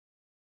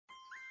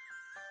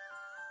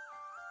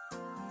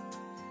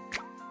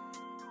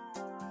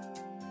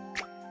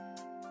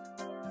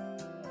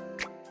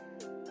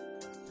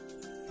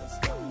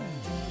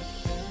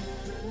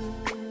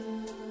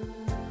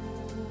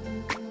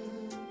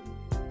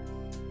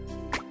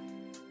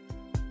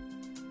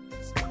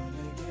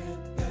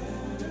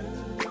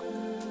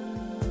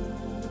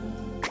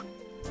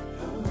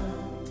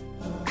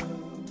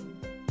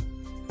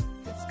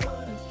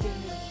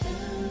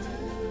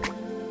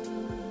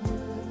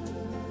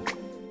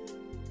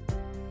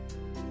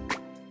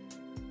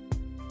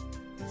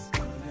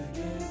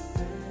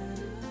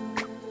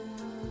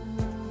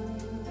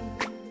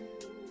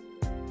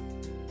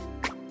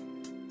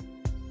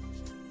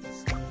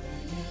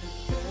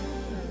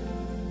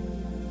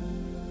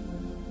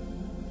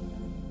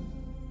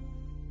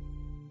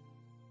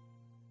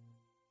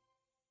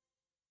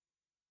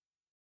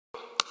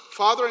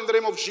Father, in the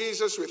name of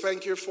Jesus, we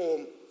thank you for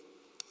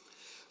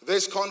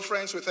this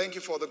conference. We thank you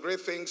for the great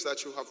things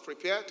that you have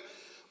prepared.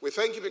 We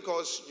thank you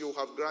because you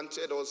have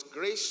granted us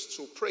grace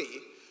to pray,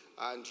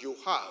 and you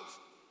have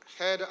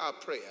heard our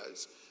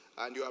prayers,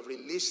 and you have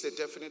released a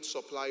definite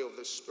supply of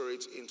the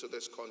Spirit into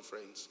this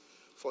conference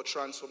for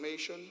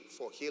transformation,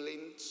 for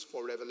healings,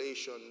 for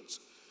revelations,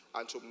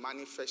 and to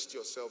manifest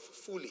yourself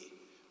fully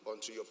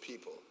unto your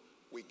people.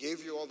 We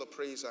give you all the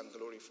praise and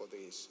glory for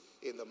this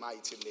in the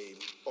mighty name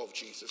of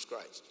Jesus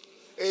Christ.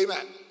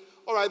 Amen.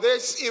 All right,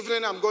 this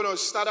evening I'm going to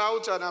start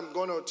out and I'm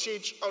going to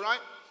teach, all right?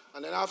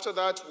 And then after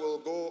that we'll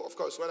go, of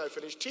course, when I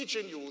finish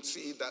teaching, you will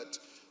see that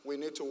we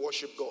need to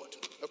worship God,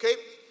 okay?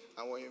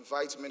 And we'll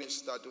invite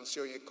Minister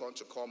Duncio Yekon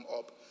to come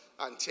up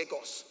and take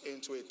us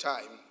into a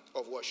time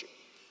of worship.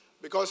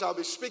 Because I'll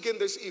be speaking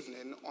this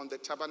evening on the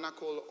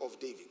Tabernacle of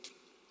David,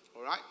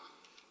 all right?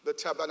 The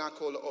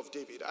Tabernacle of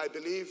David. I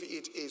believe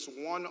it is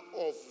one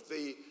of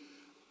the,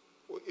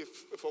 if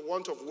for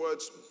want of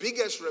words,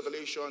 biggest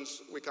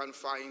revelations we can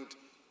find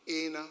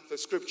in the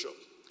scripture.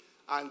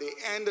 And the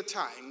end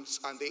times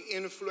and the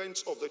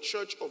influence of the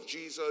Church of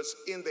Jesus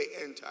in the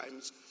end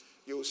times,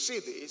 you'll see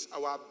this,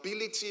 our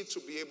ability to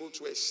be able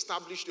to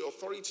establish the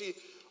authority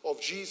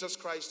of Jesus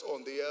Christ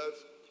on the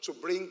earth, to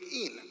bring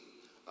in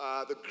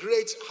the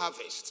great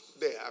harvest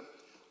there,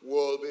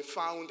 will be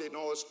found in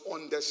us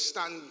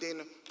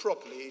understanding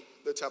properly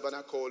the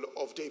Tabernacle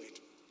of David.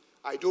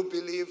 I do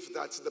believe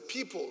that the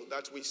people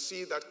that we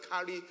see that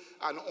carry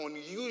an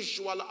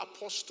unusual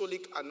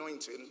apostolic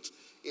anointing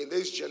in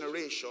this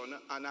generation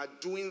and are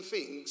doing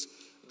things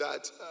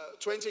that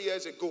 20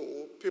 years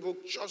ago people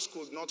just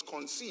could not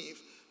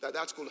conceive that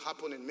could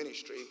happen in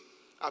ministry,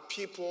 are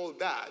people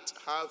that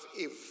have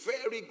a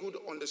very good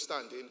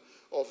understanding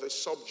of the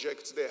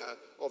subject there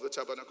of the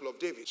Tabernacle of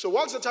David. So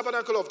what's the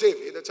Tabernacle of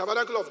David? The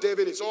Tabernacle of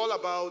David is all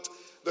about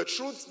the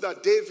truth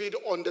that David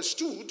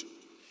understood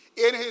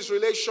in his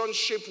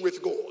relationship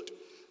with God,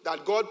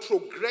 that God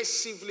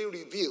progressively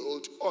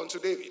revealed unto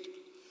David.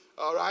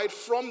 All right,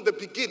 from the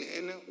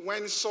beginning,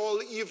 when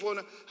Saul even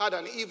had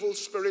an evil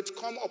spirit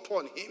come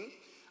upon him,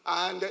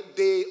 and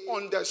they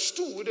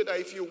understood that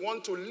if you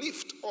want to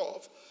lift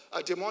off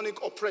a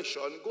demonic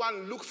oppression, go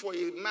and look for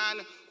a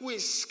man who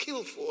is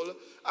skillful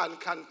and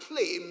can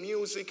play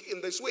music in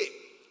this way.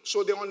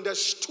 So they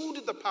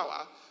understood the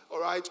power,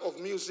 all right, of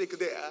music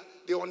there.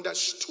 They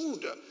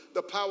understood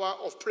the power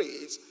of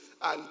praise.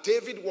 And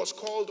David was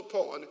called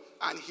upon,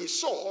 and he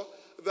saw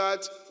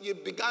that he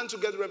began to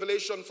get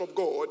revelation from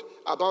God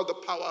about the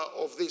power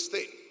of this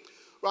thing.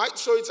 Right?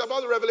 So it's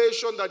about the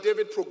revelation that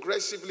David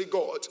progressively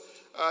got,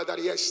 that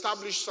he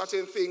established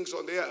certain things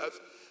on the earth,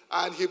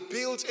 and he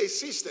built a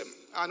system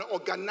and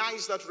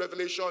organized that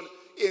revelation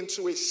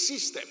into a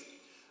system.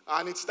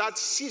 And it's that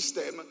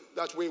system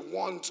that we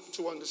want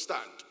to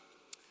understand.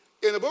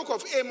 In the book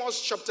of Amos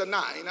chapter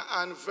 9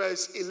 and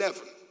verse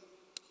 11,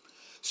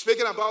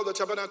 speaking about the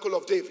Tabernacle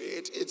of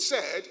David, it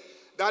said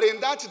that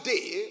in that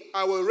day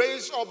I will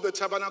raise up the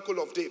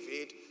Tabernacle of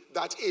David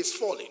that is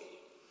fallen.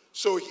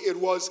 So it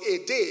was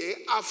a day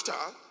after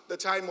the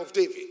time of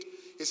David.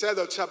 He said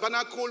the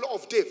Tabernacle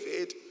of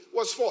David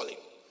was fallen.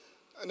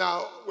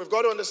 Now, we've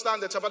got to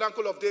understand the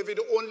Tabernacle of David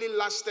only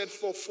lasted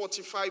for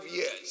 45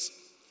 years.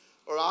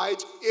 All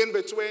right? In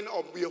between,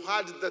 you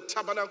had the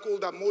tabernacle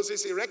that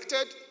Moses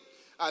erected,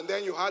 and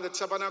then you had the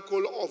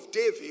Tabernacle of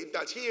David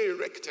that he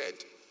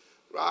erected.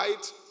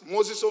 Right?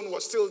 Moses' own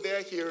was still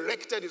there. He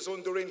erected his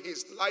own during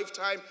his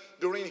lifetime,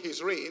 during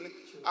his reign.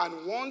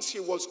 And once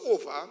he was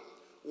over,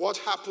 what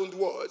happened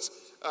was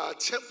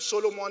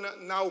Solomon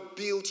now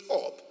built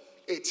up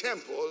a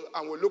temple,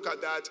 and we'll look at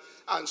that.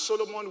 And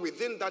Solomon,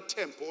 within that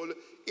temple,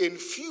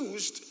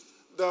 infused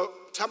the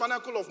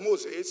Tabernacle of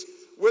Moses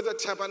with the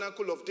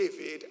Tabernacle of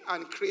David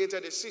and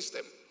created a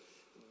system.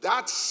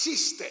 That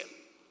system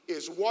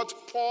is what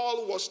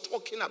Paul was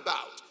talking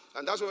about.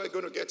 And that's what we're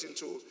going to get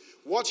into.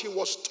 What he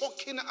was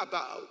talking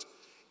about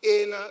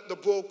in the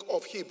book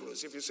of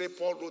Hebrews. If you say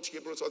Paul wrote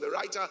Hebrews, or the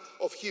writer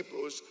of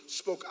Hebrews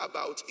spoke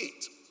about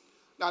it.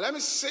 Now let me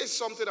say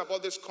something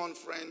about this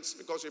conference,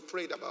 because we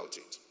prayed about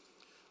it.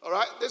 All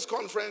right? This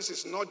conference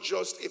is not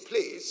just a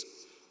place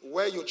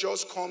where you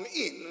just come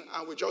in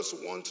and we just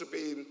want to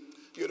be,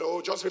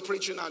 just be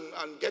preaching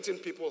and getting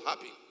people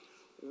happy.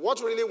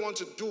 What we really want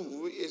to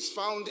do is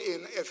found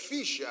in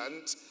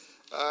Ephesians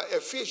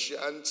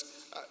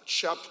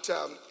chapter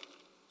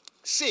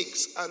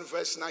 6 and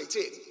verse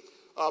 19.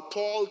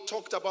 Paul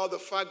talked about the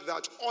fact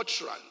that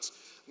utterance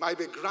might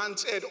be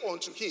granted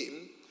unto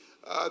him,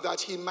 that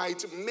he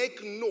might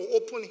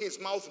open his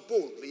mouth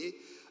boldly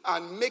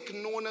and make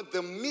known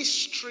the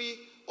mystery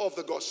of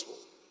the gospel.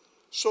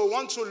 So I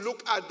want to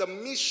look at the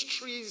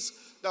mysteries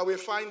that we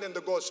find in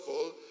the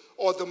gospel,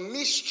 or the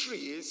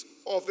mysteries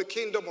of the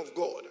kingdom of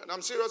God. And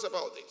I'm serious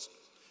about this.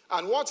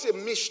 And what's a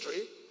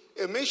mystery?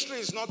 A mystery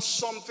is not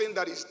something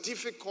that is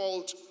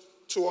difficult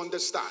to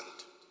understand.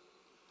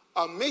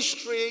 A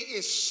mystery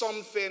is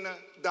something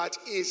that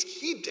is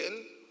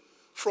hidden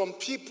from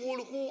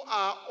people who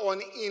are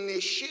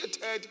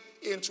uninitiated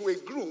into a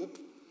group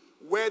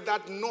where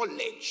that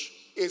knowledge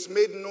is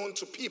made known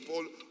to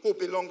people who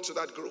belong to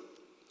that group.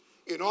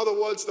 In other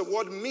words, the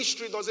word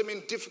mystery doesn't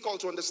mean difficult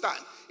to understand.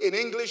 In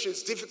English,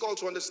 it's difficult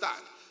to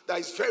understand. That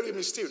is very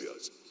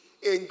mysterious.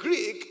 In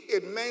Greek,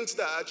 it meant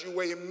that you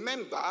were a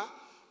member,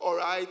 all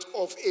right,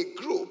 of a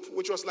group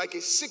which was like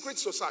a secret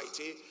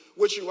society,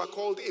 which you were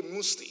called a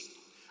musti.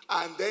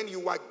 And then you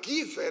were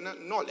given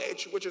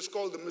knowledge, which is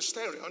called the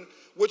mysterion,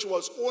 which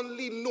was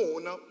only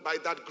known by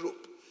that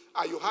group.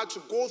 And you had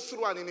to go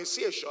through an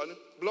initiation,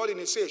 blood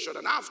initiation,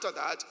 and after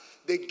that,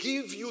 they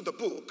give you the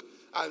book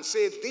and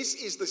say, this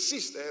is the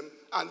system,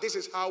 and this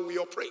is how we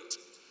operate.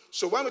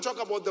 So when we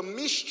talk about the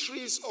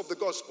mysteries of the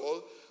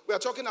gospel, we are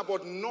talking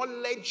about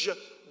knowledge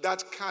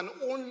that can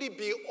only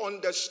be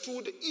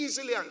understood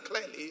easily and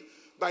clearly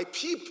by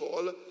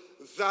people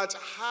that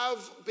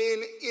have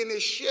been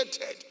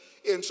initiated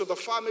into the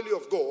family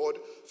of God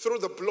through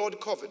the blood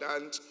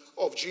covenant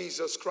of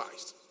Jesus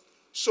Christ.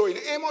 So in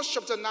Amos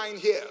chapter 9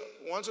 here,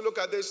 we want to look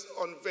at this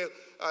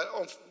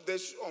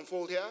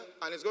unfold here,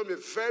 and it's going to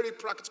be very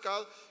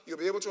practical. You'll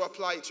be able to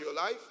apply it to your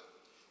life.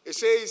 It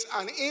says,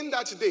 and in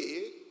that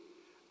day,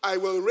 I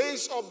will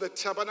raise up the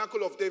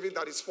tabernacle of David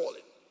that is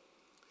fallen,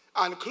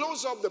 and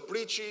close up the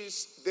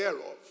breaches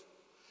thereof,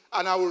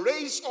 and I will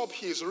raise up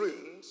his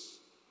ruins,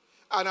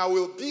 and I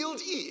will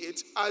build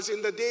it as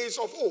in the days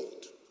of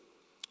old.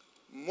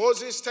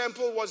 Moses'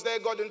 temple was there,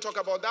 God didn't talk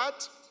about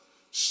that.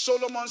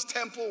 Solomon's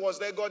temple was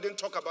there, God didn't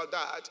talk about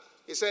that.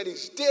 He said,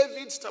 it's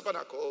David's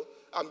tabernacle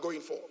I'm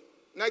going for.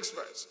 Next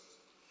verse.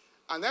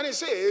 And then it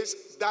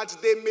says, that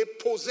they may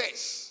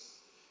possess.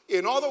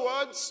 In other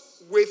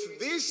words, with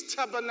this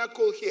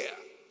tabernacle here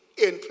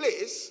in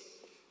place,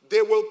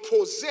 they will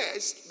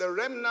possess the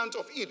remnant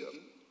of Edom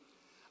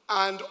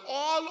and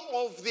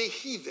all of the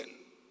heathen,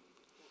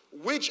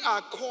 which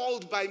are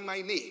called by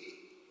my name.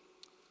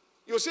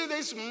 You see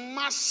this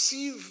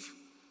massive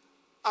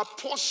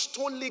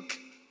apostolic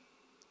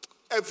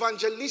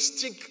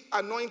evangelistic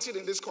anointing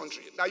in this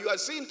country. Now you are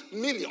seeing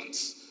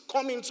millions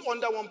coming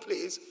under one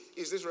place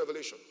is this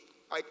revelation.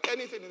 Like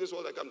anything in this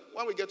world,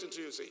 when we get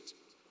into it, you see it.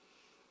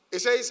 It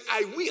says,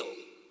 I will,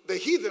 the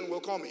heathen will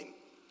come in,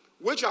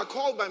 which are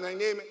called by my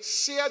name,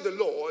 saith the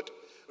Lord,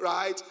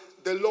 right?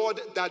 The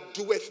Lord that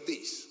doeth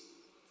this.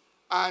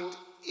 And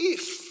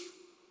if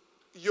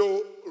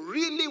you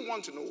really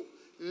want to know,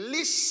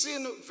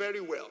 listen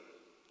very well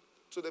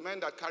to the men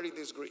that carry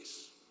this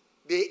grace.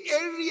 The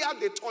area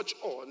they touch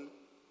on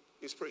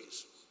is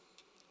praise.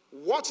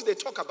 What they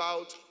talk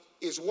about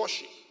is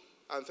worship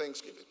and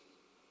thanksgiving.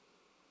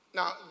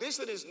 Now, this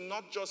is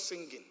not just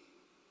singing.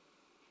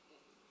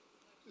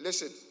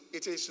 Listen,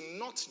 it is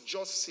not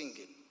just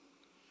singing.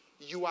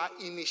 You are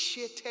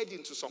initiated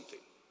into something.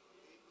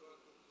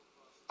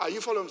 Are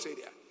you following me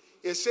there?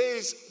 It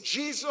says,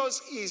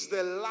 Jesus is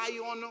the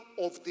Lion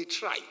of the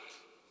tribe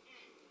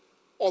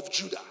of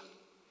Judah.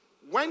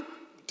 When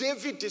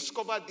David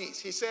discovered this,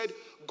 he said,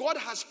 God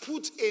has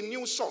put a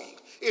new song.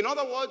 In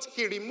other words,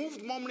 he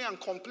removed murmuring and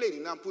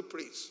complaining and put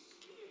praise.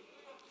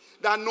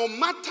 That no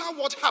matter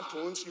what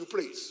happens, you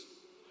praise.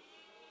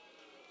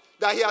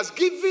 That he has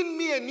given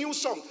me a new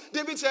song.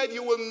 David said,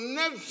 you will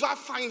never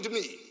find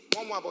me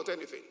murmur about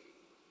anything.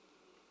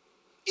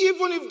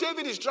 Even if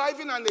David is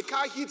driving and the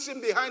car hits him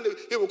behind,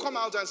 he will come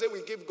out and say,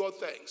 we give God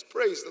thanks.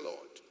 Praise the Lord.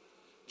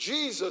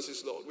 Jesus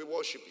is Lord. We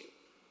worship him.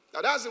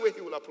 Now that's the way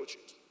he will approach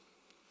it.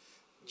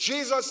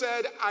 Jesus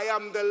said, I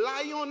am the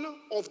Lion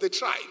of the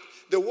tribe.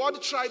 The word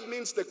tribe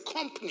means the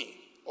company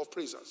of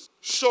praisers.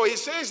 So he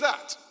says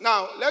that.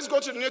 Now, let's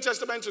go to the New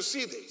Testament to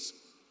see this,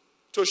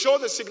 to show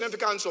the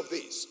significance of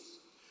this.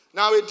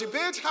 Now, a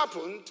debate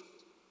happened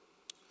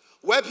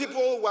where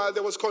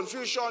there was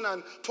confusion,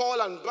 and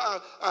Paul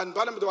and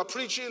Barnabas, they were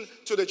preaching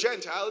to the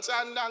Gentiles,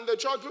 and the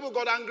church people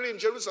got angry in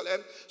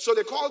Jerusalem, so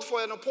they called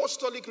for an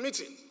apostolic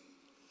meeting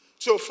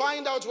to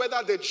find out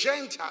whether the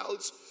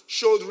Gentiles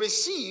should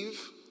receive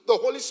the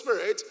Holy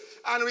Spirit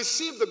and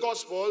receive the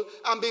gospel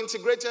and be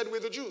integrated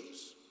with the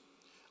Jews.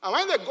 And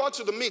when they got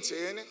to the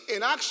meeting,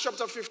 in Acts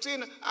chapter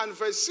 15 and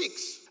verse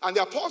 6, and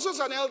the apostles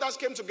and elders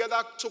came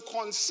together to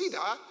consider,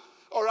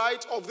 all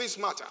right, of this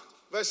matter.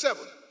 Verse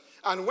 7.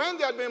 And when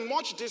there had been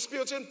much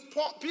disputing,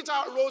 Peter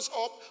rose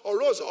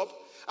up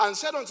and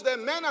said unto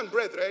them, men and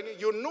brethren,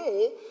 you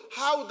know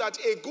how that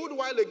a good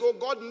while ago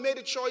God made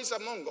a choice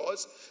among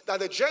us that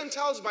the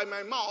Gentiles by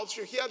my mouth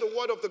should hear the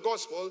word of the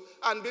gospel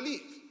and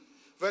believe.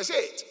 Verse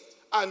 8.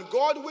 And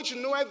God which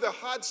knoweth the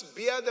hearts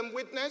bear them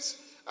witness,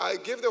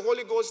 give the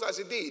Holy Ghost as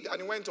he did.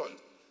 And he went on.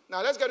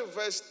 Now let's get to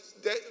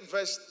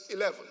verse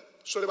 11.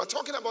 So they were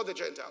talking about the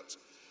Gentiles.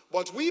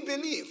 But we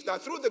believe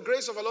that through the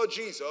grace of our Lord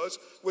Jesus,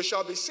 we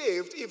shall be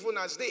saved even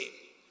as they.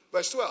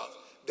 Verse 12.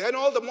 Then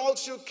all the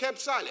multitude kept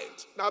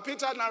silent. Now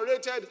Peter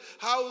narrated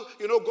how,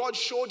 God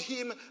showed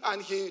him,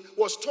 and he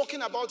was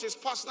talking about his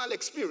personal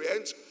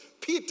experience.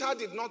 Peter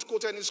did not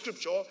quote any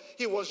scripture.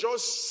 He was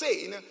just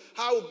saying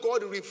how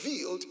God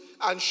revealed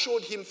and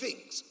showed him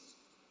things.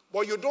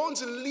 But you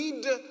don't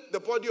lead the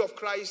body of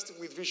Christ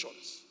with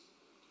visions.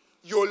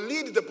 You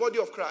lead the body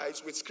of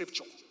Christ with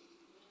scripture.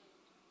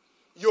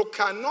 You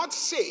cannot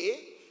say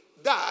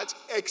that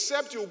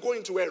except you go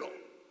into error.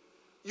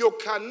 You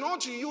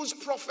cannot use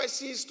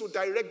prophecies to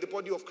direct the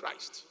body of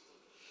Christ.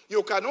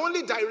 You can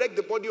only direct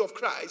the body of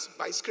Christ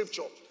by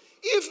scripture.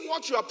 If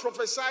what you are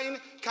prophesying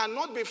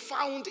cannot be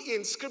found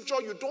in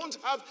scripture, you don't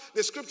have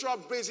the scriptural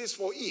basis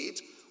for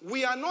it,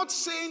 we are not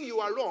saying you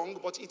are wrong,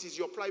 but it is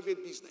your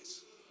private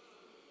business.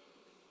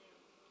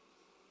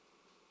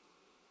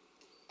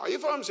 Are you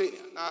following what I'm saying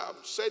here? Now,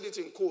 I've said it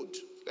in code.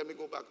 Let me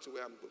go back to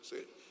where I'm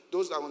saying.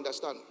 Those that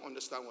understand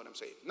what I'm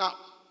saying. Now,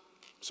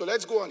 so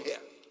let's go on here.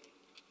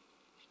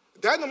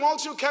 Then the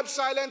multitude kept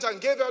silent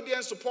and gave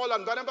audience to Paul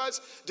and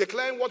Barnabas,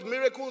 declaring what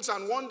miracles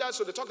and wonders.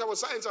 So they talked about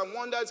signs and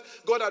wonders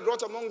God had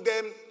wrought among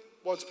them,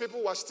 but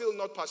people were still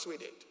not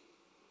persuaded.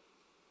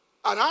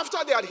 And after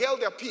they had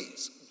held their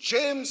peace,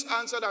 James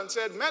answered and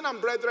said, "Men and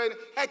brethren,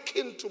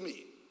 hearken to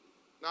me."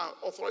 Now,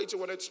 authority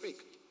wanted to speak.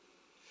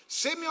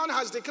 Simeon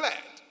has declared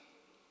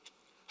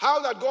how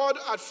that God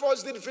at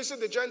first did visit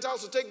the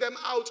Gentiles to take them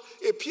out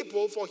a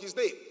people for his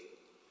name.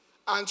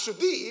 And to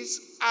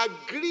these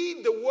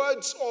agree the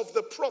words of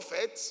the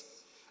prophets,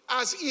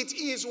 as it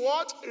is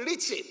what?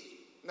 Written.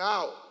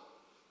 Now,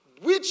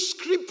 which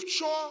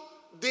scripture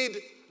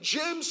did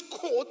James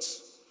quote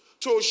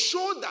to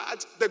show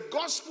that the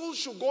gospel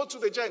should go to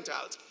the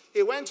Gentiles?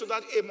 He went to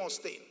that Amos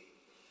thing.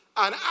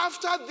 And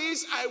after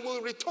this I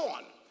will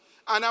return,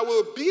 and I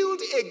will build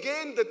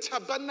again the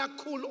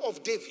tabernacle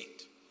of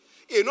David.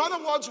 In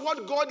other words,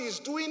 what God is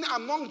doing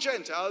among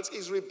Gentiles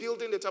is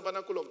rebuilding the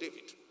tabernacle of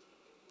David.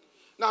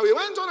 Now, he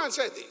went on and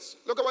said this.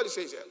 Look at what he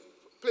says here.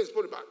 Please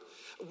put it back.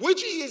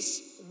 Which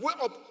is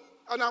up,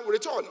 and I will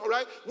return, all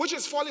right? Which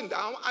is falling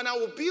down, and I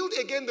will build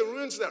again the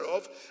ruins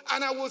thereof,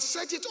 and I will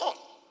set it up,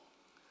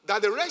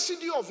 that the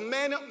residue of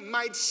men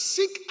might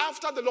seek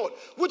after the Lord.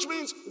 Which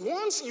means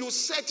once you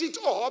set it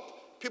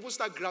up, people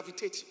start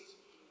gravitating.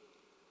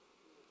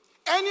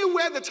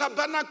 Anywhere the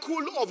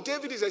tabernacle of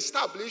David is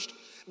established,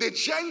 the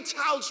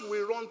Gentiles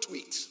will run to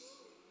it.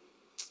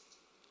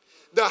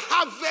 The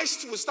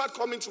harvest will start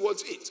coming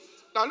towards it.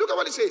 Now look at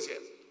what it says here.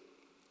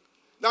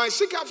 Now I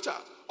seek after,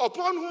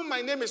 upon whom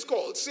my name is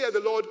called, saith the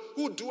Lord,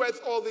 who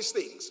doeth all these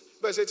things.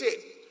 Verse 18.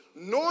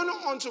 Known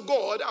unto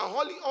God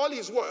are all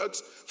his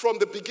works from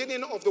the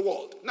beginning of the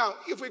world. Now,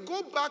 if we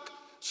go back,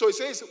 so it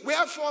says,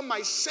 wherefore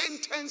my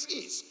sentence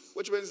is,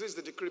 which means this is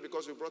the decree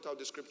because we brought out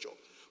the scripture.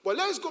 But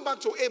let's go back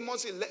to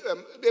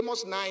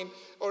Amos 9,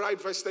 all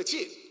right, verse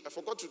 13. I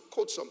forgot to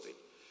quote something.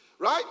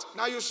 Right?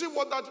 Now you see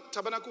what that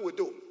tabernacle will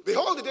do.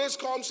 Behold, the days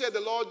come, said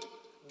the Lord,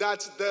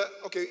 that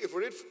if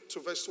we read to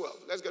verse 12,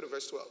 let's get to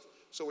verse 12.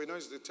 So we know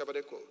it's the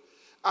tabernacle.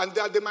 And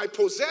that they might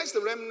possess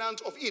the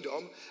remnant of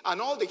Edom, and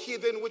all the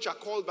heathen which are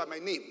called by my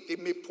name, they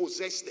may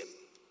possess them.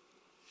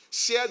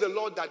 Saith the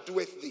Lord that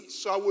doeth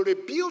this. So I will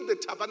rebuild the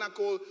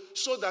tabernacle,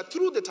 so that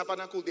through the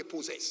tabernacle they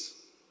possess.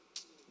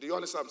 Do you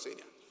understand what I'm saying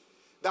here?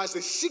 That's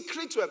the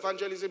secret to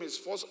evangelism, is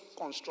first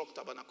construct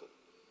tabernacle.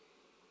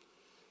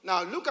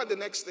 Now look at the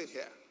next thing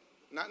here.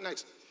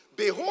 Next.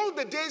 Behold,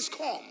 the days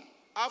come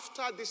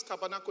after this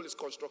tabernacle is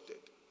constructed,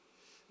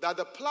 that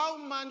the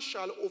plowman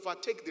shall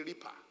overtake the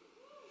reaper,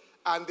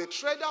 and the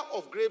treader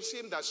of grapes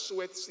him that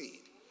soweth seed,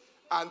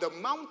 and the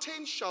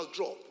mountain shall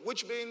drop,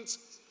 which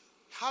means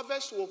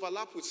harvest will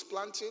overlap with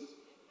planting.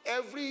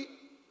 Every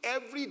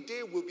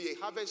day will be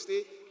a harvest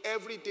day.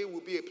 Every day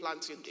will be a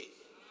planting day.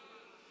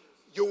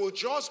 You will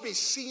just be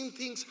seeing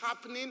things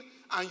happening,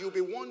 and you'll be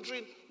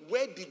wondering,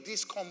 where did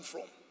this come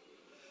from?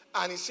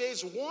 And it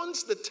says,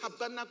 once the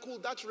tabernacle,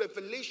 that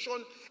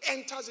revelation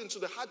enters into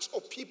the hearts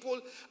of people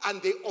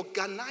and they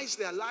organize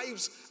their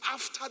lives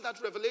after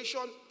that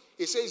revelation,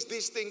 it says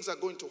these things are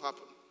going to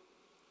happen.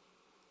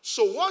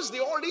 So what's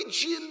the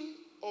origin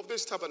of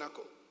this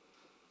tabernacle?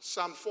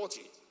 Psalm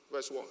 40,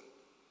 verse 1.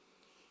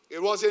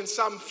 It was in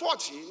Psalm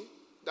 40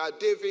 that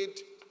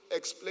David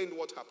explained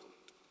what happened.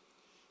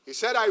 He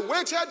said, I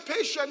waited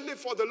patiently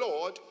for the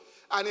Lord,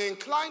 and he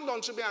inclined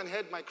unto me and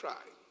heard my cry.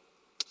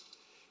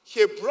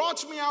 He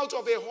brought me out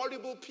of a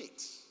horrible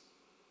pit.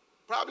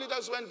 Probably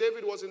that's when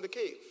David was in the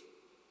cave.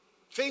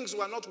 Things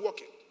were not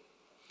working.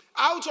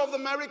 Out of the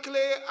miry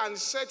clay, and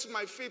set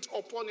my feet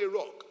upon a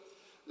rock.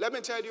 Let me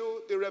tell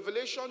you, the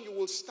revelation you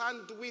will stand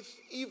with,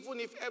 even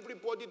if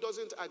everybody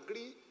doesn't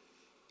agree,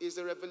 is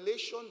the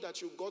revelation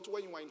that you got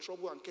when you were in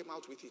trouble and came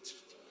out with it.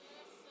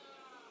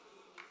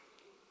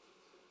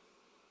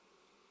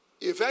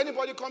 If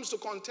anybody comes to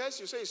contest,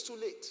 you say it's too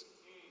late.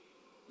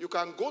 You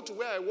can go to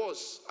where I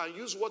was and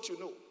use what you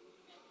know.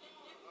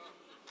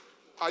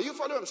 Are you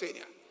following what I'm saying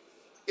here?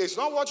 It's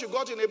not what you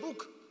got in a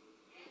book.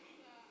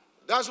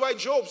 That's why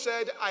Job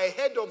said, I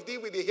heard of thee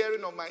with the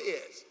hearing of my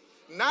ears.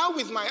 Now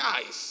with my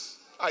eyes,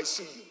 I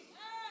see you.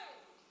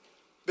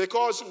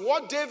 Because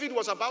what David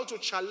was about to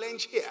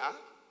challenge here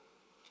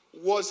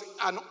was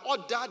an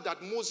order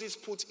that Moses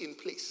put in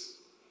place.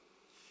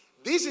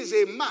 This is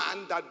a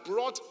man that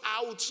brought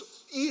out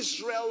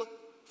Israel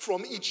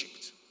from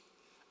Egypt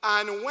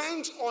and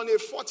went on a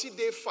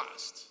 40-day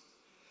fast.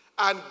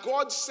 And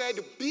God said,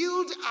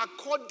 build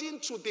according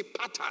to the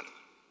pattern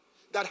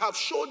that I have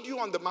showed you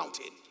on the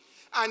mountain.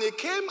 And he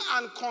came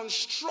and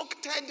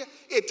constructed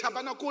a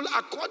tabernacle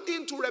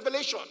according to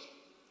Revelation.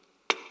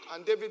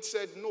 And David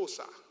said, no,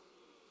 sir.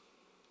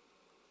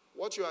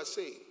 What you are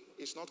saying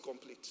is not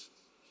complete.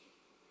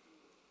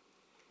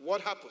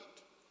 What happened?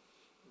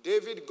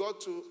 David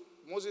got to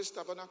Moses'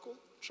 tabernacle,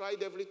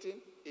 tried everything.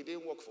 It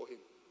didn't work for him.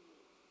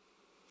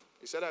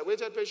 He said, I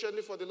waited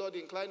patiently for the Lord,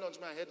 he inclined unto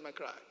me and heard my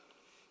cry.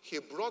 He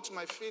brought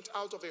my feet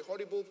out of a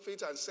horrible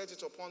pit and set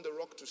it upon the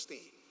rock to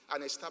stay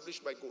and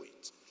established my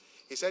goings.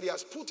 He said, he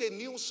has put a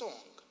new song.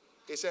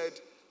 He said,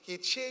 he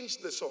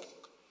changed the song.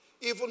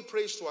 Even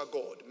praise to our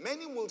God.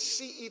 Many will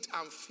see it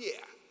and fear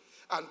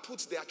and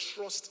put their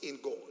trust in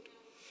God.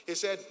 He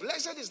said,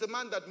 blessed is the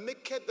man that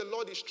maketh the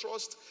Lord his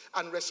trust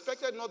and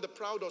respected not the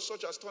proud or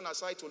such as turn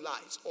aside to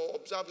lies or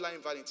observe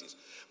lying vanities.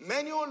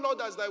 Many, O Lord,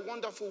 as thy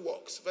wonderful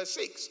works. Verse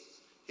 6,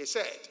 he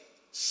said,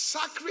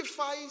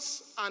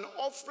 sacrifice and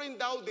offering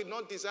thou did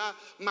not desire.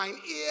 Mine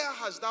ear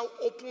hast thou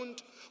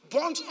opened.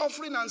 Burnt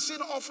offering and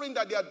sin offering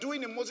that they are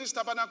doing in Moses'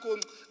 tabernacle,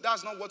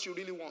 that's not what you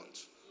really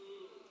want.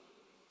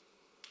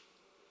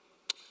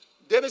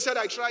 David said,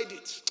 I tried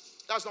it.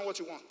 That's not what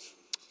you want.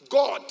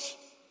 God,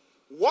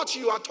 what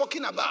you are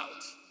talking about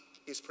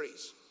is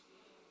praise.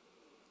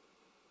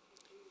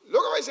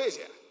 Look at what it says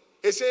here.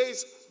 It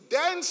says,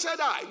 then said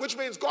I, which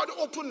means God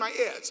opened my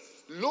ears.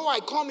 Lo,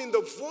 I come in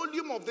the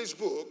volume of this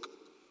book.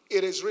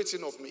 It is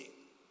written of me.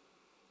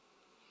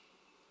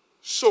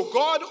 So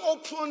God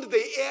opened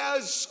the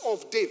ears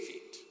of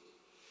David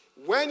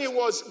when he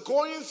was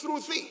going through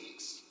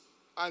things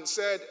and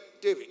said,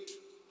 David,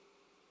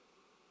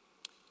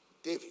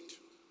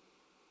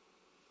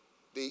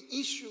 the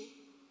issue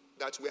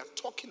that we are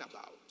talking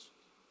about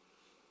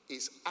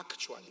is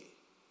actually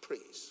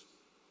praise.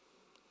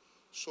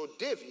 So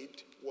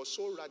David was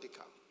so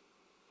radical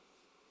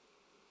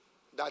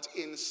that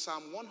in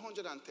Psalm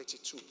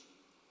 132,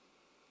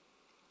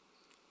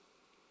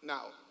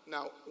 now,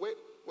 wait,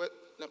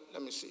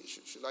 let me see.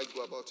 Should I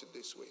go about it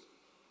this way?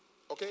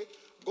 Okay?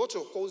 Go to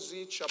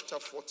Hosea chapter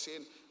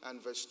 14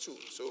 and verse 2.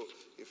 So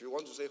if you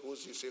want to say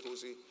Hosea, you say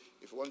Hosea.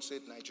 If you want to say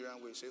it Nigerian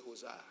way, you say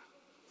Hosea.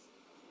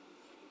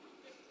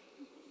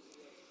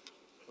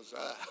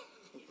 Hosea.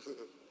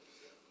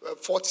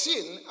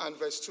 14 and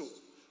verse 2.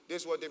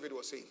 This is what David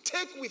was saying.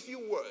 Take with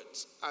you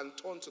words and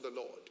turn to the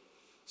Lord.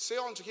 Say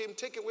unto him,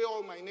 take away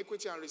all my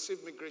iniquity and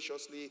receive me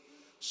graciously.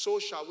 So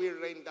shall we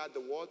render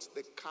the words,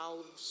 the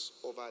calves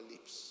of our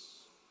lips.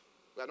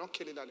 We are not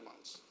killing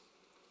animals.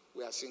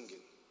 We are singing.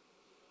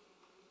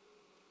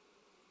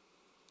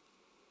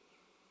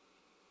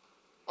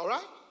 All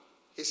right?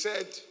 He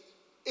said,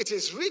 it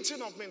is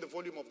written of me in the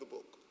volume of the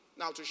book.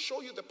 Now, to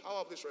show you the power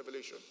of this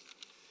revelation,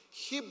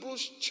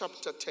 Hebrews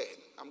chapter 10.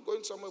 I'm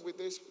going somewhere with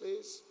this,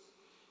 please.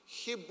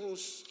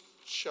 Hebrews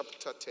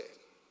chapter 10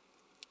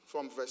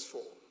 from verse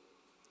 4.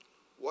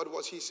 What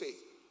was he saying?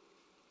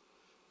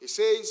 He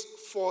says,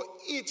 for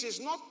it is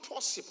not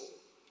possible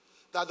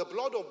that the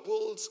blood of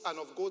bulls and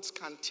of goats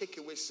can take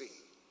away sin,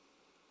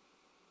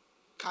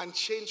 can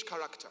change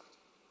character.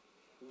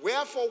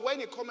 Wherefore, when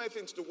he cometh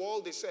into the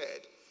world, they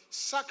said,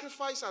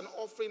 sacrifice and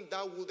offering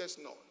thou wouldest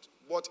not,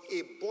 but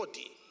a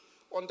body.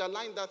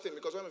 Underline that thing,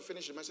 because when we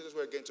finish the message,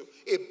 we're going to.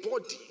 A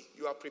body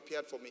you are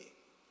prepared for me.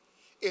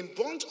 In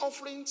burnt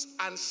offerings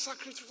and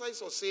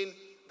sacrifice of sin,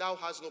 thou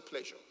hast no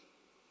pleasure.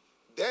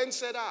 Then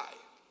said I,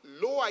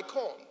 lo, I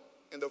come.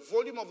 In the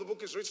volume of the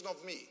book is written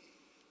of me,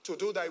 to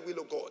do thy will,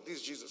 O God. This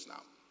is Jesus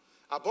now.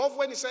 Above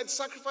when he said,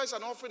 sacrifice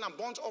and offering and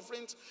burnt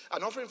offerings,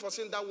 and offering for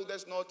sin thou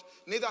wouldest not,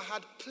 neither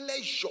had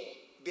pleasure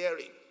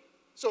therein.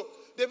 So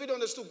David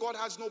understood God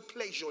has no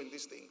pleasure in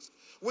these things,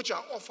 which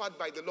are offered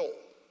by the law.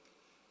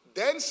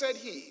 Then said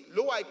he,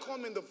 lo, I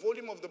come in the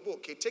volume of the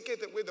book. He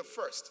taketh away the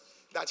first,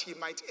 that he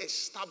might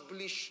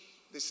establish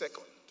the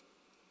second.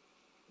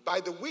 By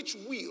the which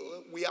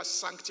will we are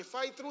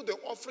sanctified through the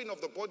offering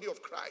of the body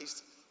of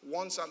Christ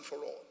once and for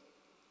all.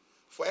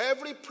 For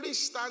every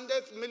priest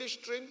standeth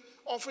ministering,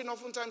 offering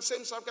oftentimes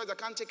same sacrifice that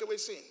can't take away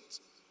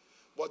sins.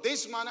 But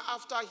this man,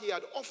 after he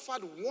had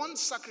offered one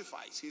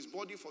sacrifice, his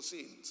body for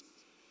sins,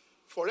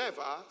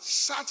 forever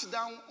sat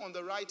down on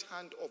the right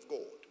hand of God.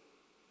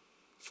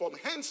 From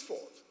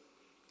henceforth,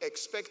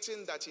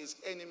 expecting that his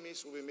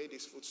enemies will be made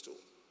his footstool.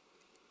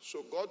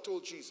 So God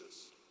told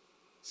Jesus,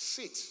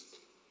 sit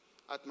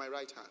at my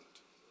right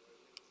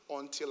hand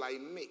until I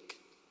make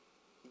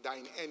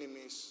thine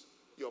enemies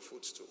your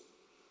footstool.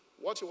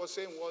 What he was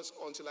saying was,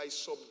 until I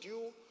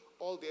subdue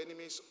all the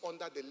enemies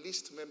under the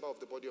least member of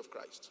the body of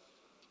Christ.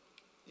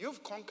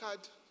 You've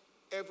conquered,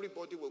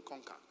 everybody will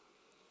conquer.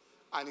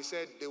 And he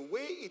said, the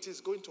way it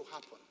is going to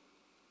happen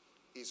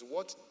is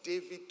what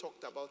David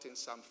talked about in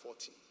Psalm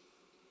 40.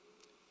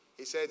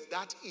 He said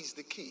that is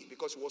the key,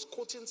 because he was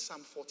quoting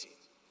Psalm 40.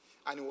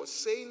 And he was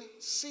saying,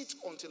 sit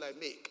until I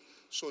make.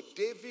 So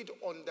David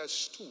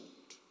understood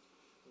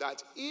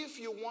that if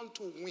you want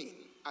to win,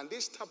 and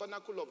this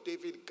tabernacle of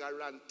David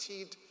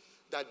guaranteed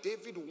that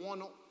David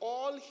won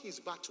all his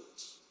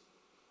battles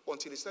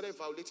until he started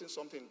violating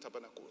something in the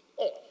tabernacle.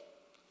 All.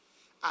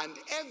 And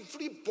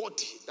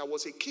everybody that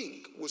was a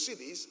king will see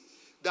this,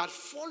 that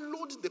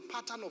followed the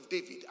pattern of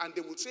David. And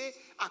they would say,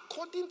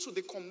 according to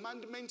the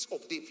commandments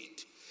of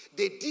David,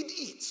 they did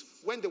it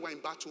when they were in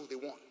battle, they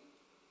won.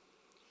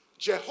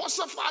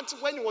 Jehoshaphat,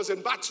 when he was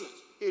in battle,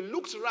 he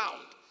looked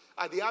around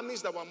at the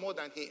armies that were more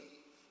than him.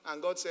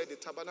 And God said, the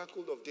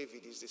tabernacle of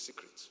David is the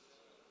secret.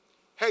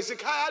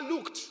 Hezekiah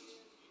looked.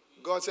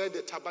 God said,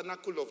 the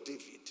tabernacle of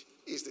David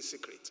is the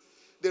secret.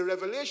 The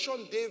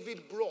revelation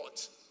David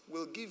brought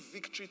will give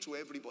victory to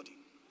everybody.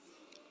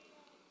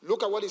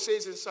 Look at what he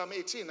says in Psalm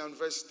 18 and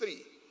verse 3.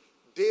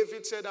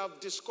 David said, I've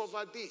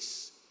discovered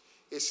this.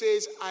 He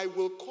says, I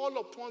will call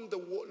upon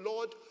the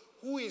Lord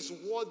who is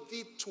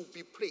worthy to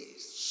be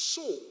praised.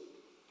 So,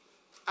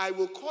 I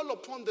will call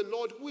upon the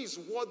Lord who is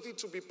worthy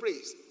to be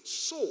praised.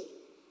 So,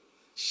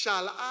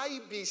 shall I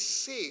be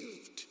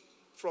saved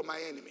from my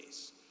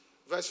enemies.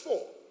 Verse 4.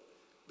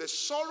 The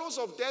sorrows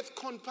of death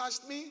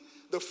compassed me.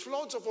 The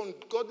floods of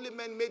ungodly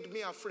men made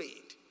me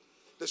afraid.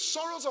 The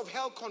sorrows of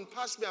hell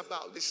compassed me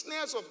about. The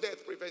snares of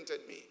death prevented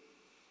me.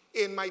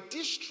 In my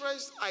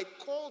distress, I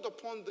called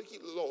upon the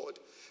Lord,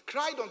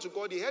 cried unto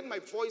God. He heard my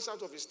voice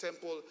out of his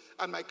temple,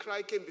 and my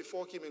cry came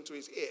before him into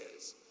his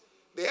ears.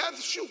 The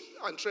earth shook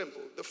and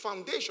trembled, the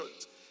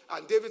foundations.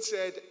 And David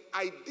said,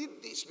 I did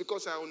this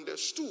because I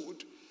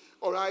understood,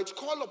 or I'd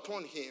call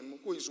upon him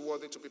who is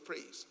worthy to be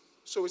praised.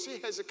 So we see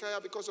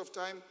Hezekiah, because of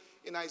time,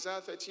 in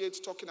Isaiah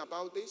 38 talking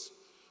about this.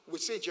 We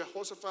see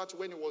Jehoshaphat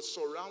when he was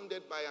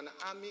surrounded by an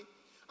army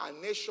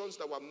and nations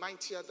that were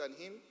mightier than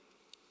him,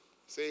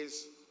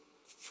 says,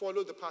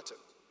 follow the pattern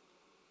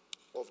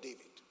of David.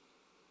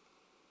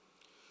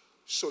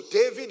 So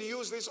David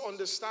used this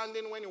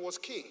understanding when he was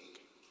king.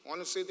 I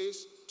want to say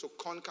this, to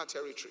conquer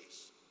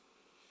territories.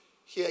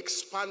 He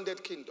expanded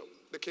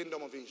the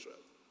kingdom of Israel.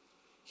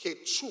 He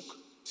took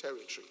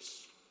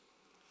territories.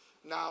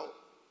 Now,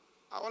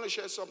 I want to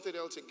share something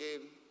else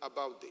again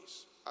about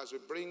this as we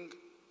bring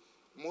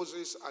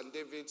Moses and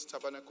David's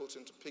tabernacles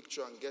into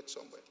picture and get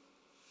somewhere.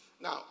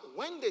 Now,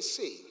 when they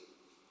say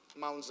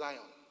Mount Zion,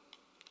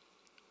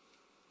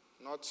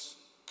 not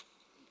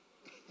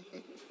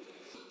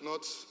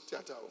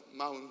theater,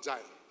 Mount Zion,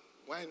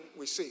 when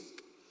we sing,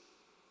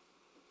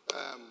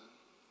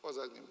 what's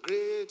that name?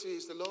 Great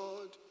is the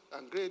Lord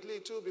and greatly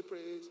to be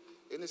praised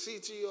in the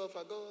city of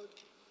our God,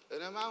 in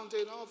the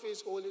mountain of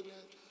his holiness,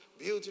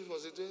 beautiful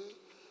city,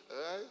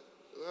 right?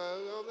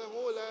 Of the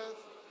whole earth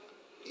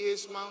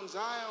is Mount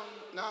Zion.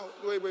 Now,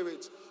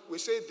 wait. We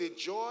say the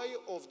joy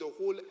of the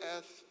whole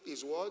earth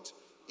is what?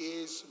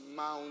 Is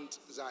Mount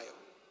Zion.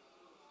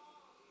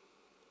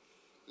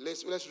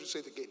 Let's say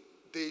it again.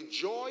 The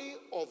joy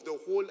of the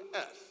whole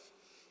earth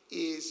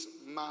is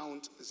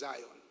Mount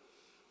Zion.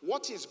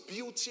 What is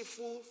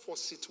beautiful for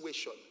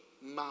situation?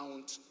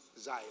 Mount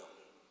Zion.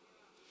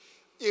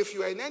 If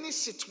you are in any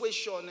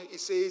situation, it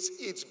says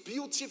it's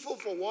beautiful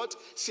for what?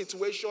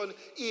 Situation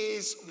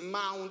is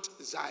Mount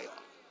Zion.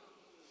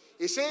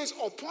 It says,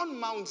 upon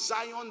Mount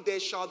Zion there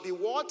shall be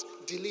what?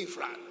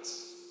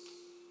 Deliverance.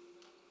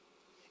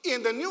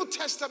 In the New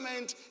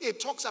Testament,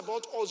 it talks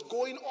about us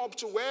going up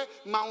to where?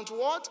 Mount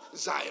what?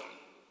 Zion.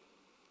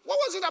 What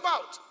was it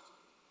about?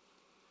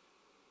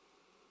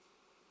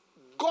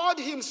 God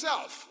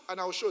himself, and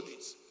I'll show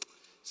this,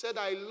 said,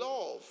 I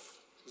love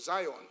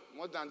Zion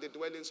more than the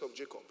dwellings of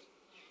Jacob.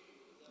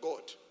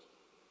 God.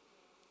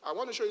 I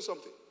want to show you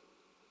something.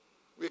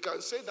 We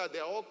can say that they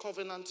are all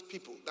covenant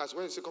people. That's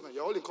when you say covenant.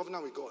 You're all in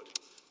covenant with God.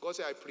 God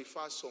said, I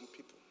prefer some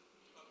people.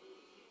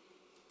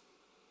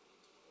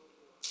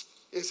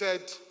 He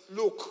said,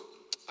 look,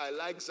 I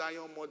like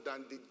Zion more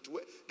than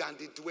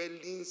the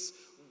dwellings.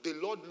 The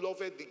Lord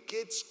loveth the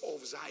gates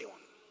of Zion.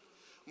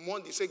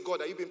 More, they said,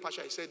 God, are you being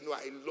partial? He said, no,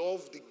 I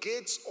love the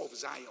gates of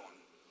Zion.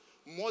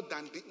 More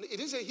than, it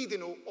is a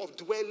hidden of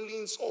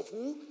dwellings of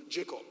who?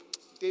 Jacob.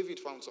 David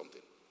found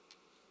something.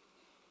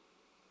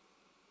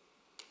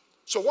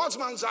 So what's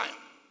Mount Zion?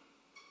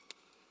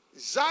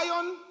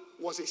 Zion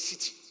was a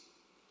city.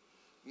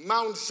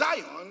 Mount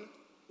Zion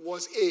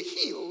was a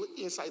hill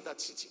inside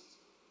that city.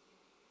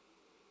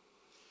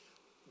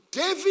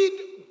 David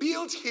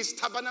built his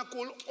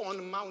tabernacle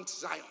on Mount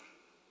Zion.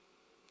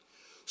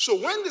 So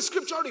when the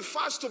scripture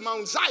refers to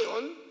Mount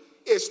Zion,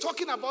 it's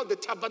talking about the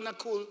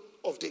tabernacle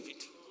of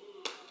David.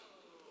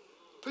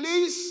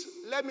 Please,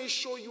 let me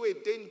show you a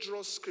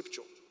dangerous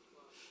scripture.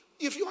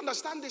 If you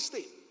understand this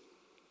thing,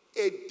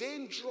 a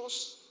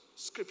dangerous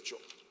scripture,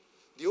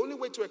 the only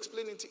way to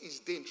explain it is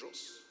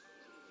dangerous.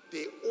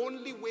 The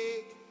only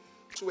way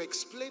to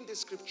explain the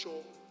scripture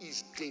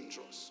is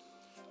dangerous.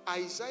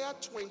 Isaiah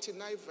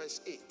 29 verse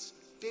 8,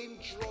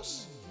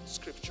 dangerous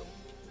scripture.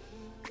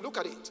 Look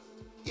at it.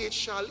 It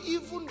shall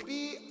even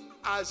be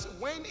as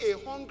when a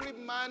hungry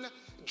man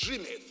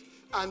dreameth,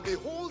 and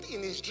behold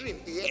in his dream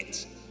he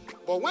ate,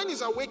 but when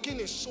he's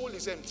awakened his soul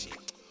is empty.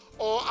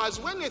 Or as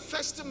when a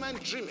thirsty man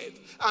dreameth,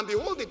 and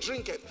behold he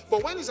drinketh,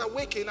 but when he's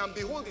awakened, and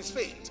behold he's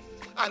faint,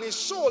 and his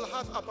soul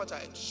hath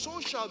appetite. So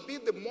shall be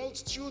the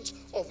multitudes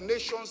of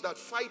nations that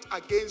fight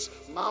against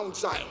Mount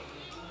Zion.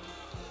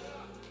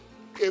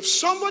 If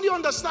somebody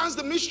understands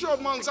the mystery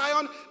of Mount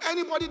Zion,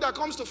 anybody that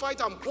comes to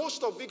fight and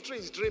boast of victory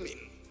is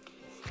dreaming.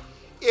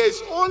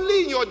 It's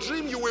only in your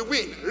dream you will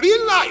win.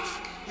 Real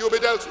life, you'll be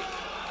dealt with.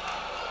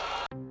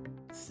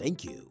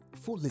 Thank you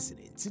for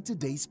listening to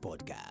today's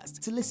podcast.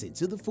 To listen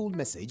to the full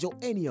message or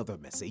any other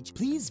message,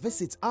 please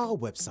visit our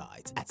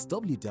website at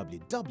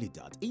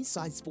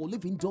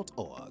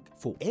www.insightsforliving.org.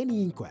 For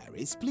any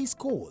inquiries, please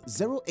call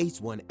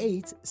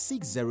 0818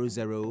 600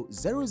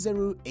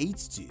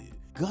 0082.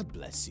 God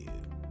bless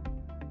you.